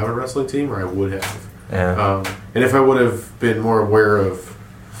didn't have a wrestling team, or I would have. Yeah. And if I would have been more aware of,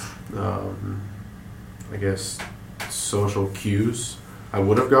 I guess, social cues, I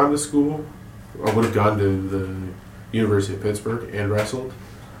would have gone to school. I would have gone to the University of Pittsburgh and wrestled,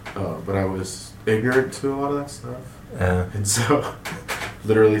 but I was ignorant to a lot of that stuff. Yeah. And so,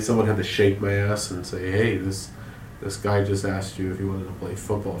 literally, someone had to shake my ass and say, "Hey, this guy just asked you if you wanted to play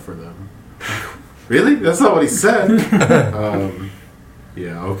football for them." Really? That's not what he said.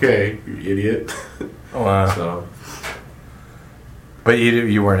 Yeah. Okay, you idiot. Oh, wow. So, but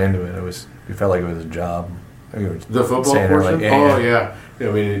you weren't into it. You felt like it was a job. The football portion? Yeah. I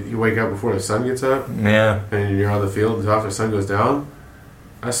mean, you wake up before the sun gets up. Yeah. And you're on the field until after the sun goes down.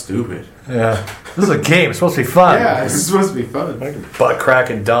 That's stupid. Yeah. This is a game. It's supposed to be fun. Yeah, it's supposed to be fun. Butt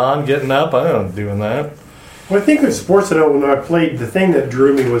cracking dawn, getting up. I don't doing that. Well, I think with sports, when I played, the thing that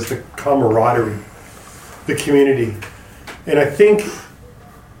drew me was the camaraderie, the community. And I think,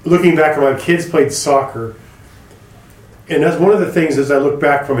 looking back when my kids played soccer, and that's one of the things as I look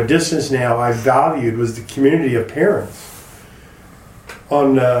back from a distance now, I valued was the community of parents.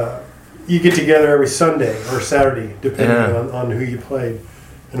 You get together every Sunday or Saturday, depending on who you played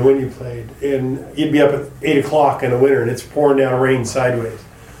and when you played. And you'd be up at 8 o'clock in the winter and it's pouring down rain sideways.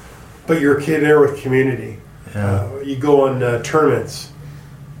 But you're a kid there with community. Yeah. You go on tournaments,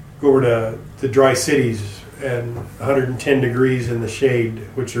 go over to the dry cities and 110 degrees in the shade,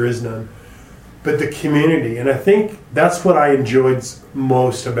 which there is none. But the community, and I think that's what I enjoyed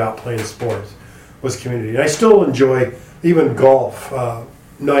most about playing sports, was community. And I still enjoy even golf,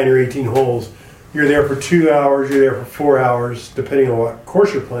 9 or 18 holes. You're there for 2 hours, you're there for 4 hours, depending on what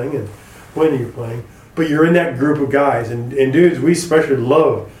course you're playing and when you're playing. But you're in that group of guys. And dudes, we especially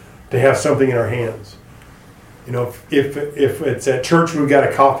love to have something in our hands. You know, if it's at church, we've got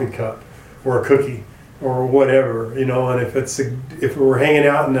a coffee cup or a cookie or whatever, you know. And if we're hanging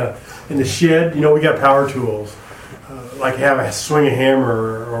out in the shed, you know, we got power tools, like have a swing a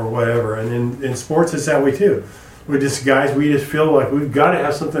hammer or whatever. And in sports, it's that way too. We just feel like we've got to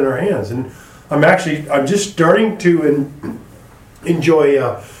have something in our hands. And I'm just starting to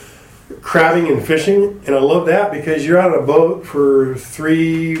enjoy crabbing and fishing, and I love that because you're out on a boat for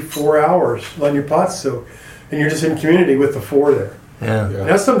 3-4 hours letting your pots soak, and you're just in community with the four there. Yeah. And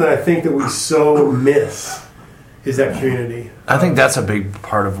that's something I think that we so miss, is that community. I think that's a big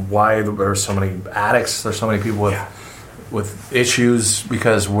part of why there's so many addicts. There's so many people with issues,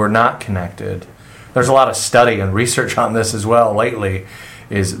 because we're not connected. There's a lot of study and research on this as well lately,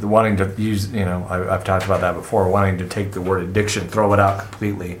 is wanting to use, you know, I've talked about that before, wanting to take the word addiction, throw it out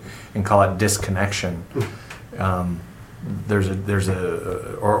completely, and call it disconnection. There's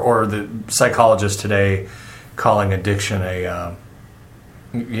the psychologists today calling addiction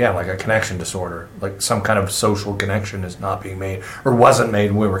like a connection disorder, like some kind of social connection is not being made or wasn't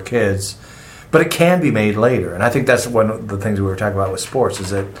made when we were kids, but it can be made later. And I think that's one of the things we were talking about with sports,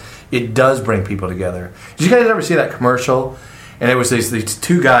 is that it does bring people together. Did you guys ever see that commercial? And it was these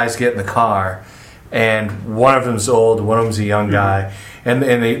two guys get in the car, and one of them's old, one of them's a young guy, and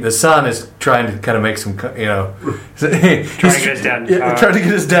the son is trying to kind of make some, you know, trying to get his dad to talk. Trying to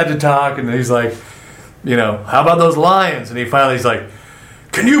get his dad to talk, and he's like, you know, how about those Lions? And he's like,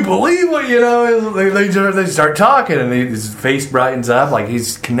 can you believe what, you know? They start talking, and his face brightens up, like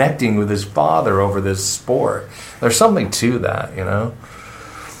he's connecting with his father over this sport. There's something to that, you know.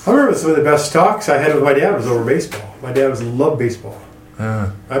 I remember some of the best talks I had with my dad was over baseball. My dad loved baseball.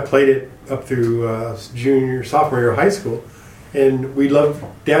 I played it up through sophomore year of high school, and we loved.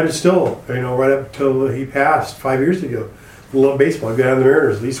 Dad is still, you know, right up till he passed 5 years ago. We loved baseball. I'd go down to the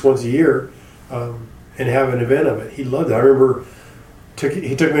Mariners at least once a year, and have an event of it. He loved it. I remember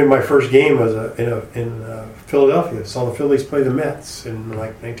he took me to my first game in Philadelphia. Saw the Phillies play the Mets in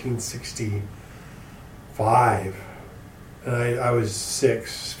like 1965. And I was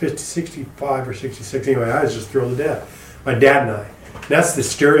 65 or 66. Anyway, I was just thrilled to death. My dad and I. That's the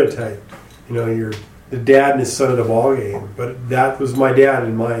stereotype. You know, you're the dad and his son at a ball game. But that was my dad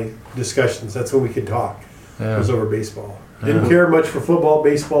in my discussions. That's when we could talk. It was over baseball. Didn't care much for football,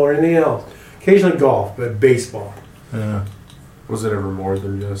 baseball, or anything else. Occasionally golf, but baseball. Yeah. Was it ever more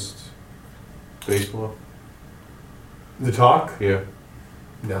than just baseball? The talk? Yeah.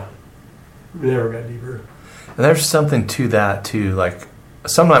 No. Never got deeper. And there's something to that too. Like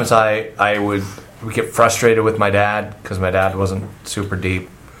sometimes I would get frustrated with my dad because my dad wasn't super deep.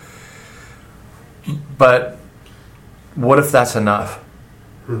 But what if that's enough?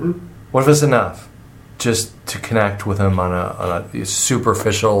 Mm-hmm. What if it's enough just to connect with him on a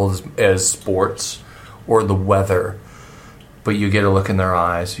superficial as sports or the weather? But you get to look in their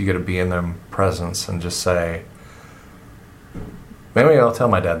eyes, you get to be in their presence and just say, maybe I'll tell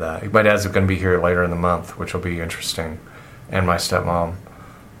my dad that. My dad's going to be here later in the month, which will be interesting, and my stepmom.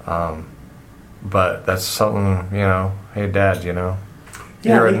 But that's something, you know, hey, Dad, you know,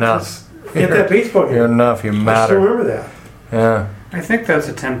 you're enough. At that baseball game. You're enough, you matter. I still remember that. Yeah. I think that's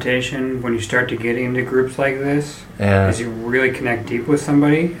a temptation when you start to get into groups like this, is you really connect deep with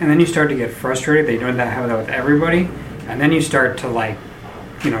somebody, and then you start to get frustrated that you don't have that with everybody, and then you start to, like,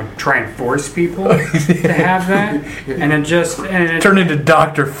 you know, try and force people to have that, and it turn into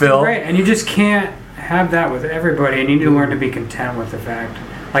Dr. Phil, right? And you just can't have that with everybody, and you need to learn to be content with the fact.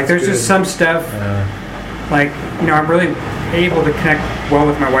 Like, there's just some stuff, like, you know, I'm really able to connect well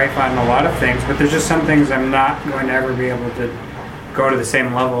with my wife on a lot of things, but there's just some things I'm not going to ever be able to go to the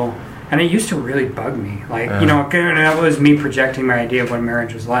same level. And it used to really bug me, like, you know, that was me projecting my idea of what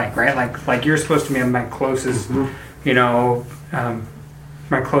marriage was like, right? Like you're supposed to be my closest, you know.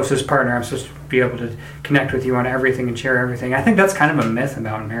 My closest partner, I'm supposed to be able to connect with you on everything and share everything. I think that's kind of a myth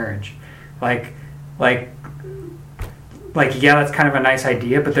about marriage. Like, yeah, that's kind of a nice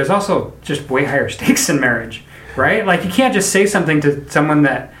idea, but there's also just way higher stakes in marriage, right? Like, you can't just say something to someone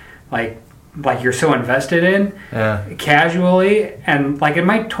that, like you're so invested in casually, and, like, it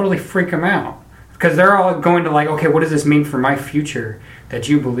might totally freak them out. Because they're all going to, like, okay, what does this mean for my future that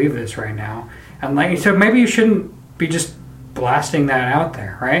you believe this right now? And, like, so maybe you shouldn't be just blasting that out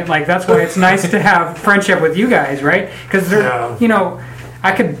there, right? Like, that's why it's nice to have friendship with you guys, right? Because you know,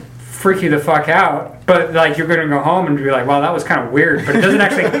 I could freak you the fuck out, but like you're gonna go home and be like, "Wow, that was kind of weird," but it doesn't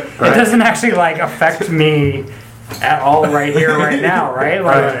actually it doesn't actually like affect me at all right here, right now, right?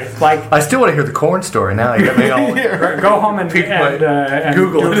 Like I still want to hear the corn story now. You got me all. go home and Google do a it.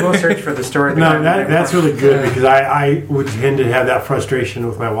 Google search for the story. No, that's really good because I would tend to have that frustration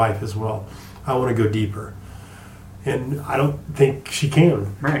with my wife as well. I want to go deeper, and I don't think she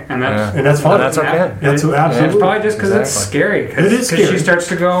can. Right, and that's And that's fine. That's okay. That's It's absolutely. probably just because it's Exactly. scary. It is Because scary. she starts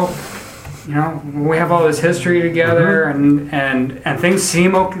to go, you know, we have all this history together, and things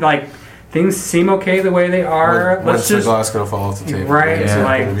seem okay the way they are. When's the glass going to fall off the table? Right, Is it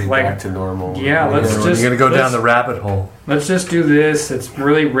like- gonna be like- back to normal. yeah, let's You're just gonna go down let's- the rabbit hole. Let's just do this. It's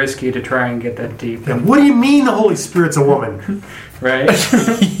really risky to try and get that deep. And what do you mean the Holy Spirit's a woman? Right?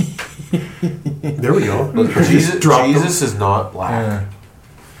 There we go. Drop them. Jesus is not black. Yeah.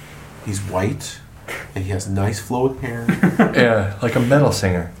 He's white, and he has nice flowing hair. Yeah, like a metal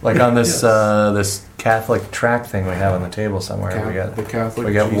singer, like on this this Catholic track thing we have on the table somewhere. The Catholic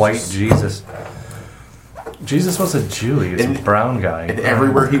we got Jesus. white Jesus. Jesus was a Jew. He was And- a brown guy. And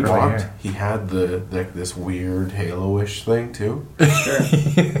everywhere he Curly walked, hair. he had this weird halo-ish thing too.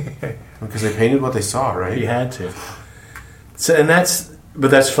 Because they painted what they saw, right? He had to. So, and that's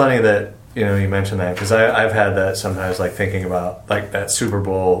funny that you mentioned that because I've had that sometimes, like thinking about like that Super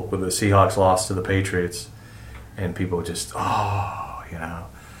Bowl with the Seahawks lost to the Patriots, and people just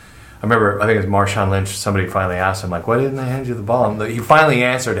I remember, I think it was Marshawn Lynch. Somebody finally asked him, like, "Why didn't they hand you the ball?" And he finally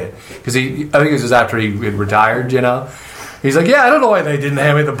answered it because I think it was just after he had retired. He's like, "Yeah, I don't know why they didn't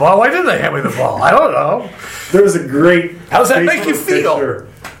hand me the ball. Why didn't they hand me the ball? I don't know." There was a great. How does that make you Facebook feel? picture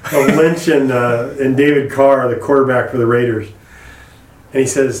of Lynch and David Carr, the quarterback for the Raiders, and he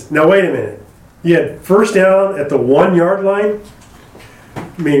says, "Now wait a minute. You had first down at the 1 yard line,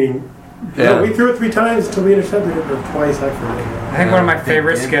 meaning." Yeah. We threw it 3 times until we intercepted it, or twice. I forget. I think one of my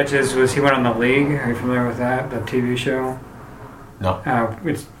favorite sketches was he went on The League. Are you familiar with that? The TV show? No.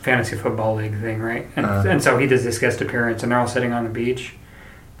 It's fantasy football league thing, right? And so he does this guest appearance, and they're all sitting on the beach,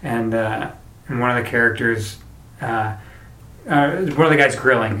 and one of the characters, one of the guys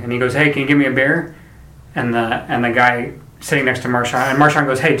grilling, and he goes, "Hey, can you give me a beer?" And the guy sitting next to Marshawn, and Marshawn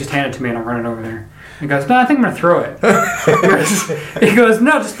goes, "Hey, just hand it to me, and I'll run it over there." He goes, "No, I think I'm gonna throw it." He goes,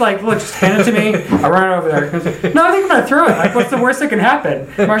 "No, just hand it to me. I'll run it over there." He goes, "No, I think I'm gonna throw it. Like, what's the worst that can happen?"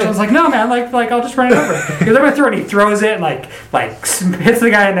 Marshall's like, "No, man, like I'll just run it over." He goes, "I'm gonna throw it." And he throws it and like hits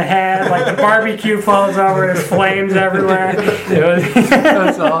the guy in the head. Like the barbecue falls over. There's flames everywhere.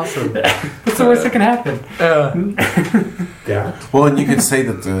 That's awesome. What's the worst that can happen? Yeah. Well, and you could say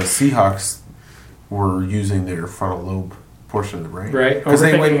that the Seahawks were using their frontal lobe portion of the brain, Right. Because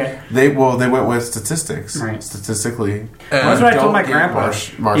they Overthinking went they went with statistics. Right. Statistically, That's what I told my don't give grandpa.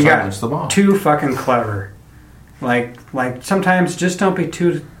 Marshawn You got Lynch the ball. too fucking clever. Like sometimes just don't be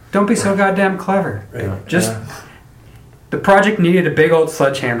so goddamn clever. Right. Just the project needed a big old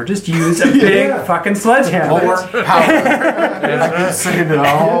sledgehammer. Just use a big fucking sledgehammer. More power. I've been saying it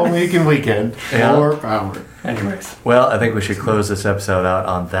all week and weekend. Yeah. More power. Anyways, Well, I think we should close this episode out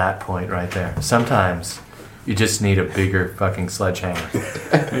on that point right there. Sometimes you just need a bigger fucking sledgehammer.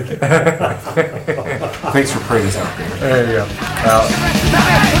 Thanks for praying us out there. There you go.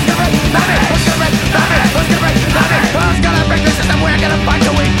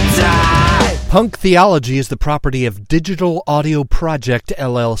 Punk Theology is the property of Digital Audio Project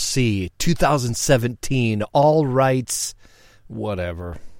LLC, 2017. All rights, whatever.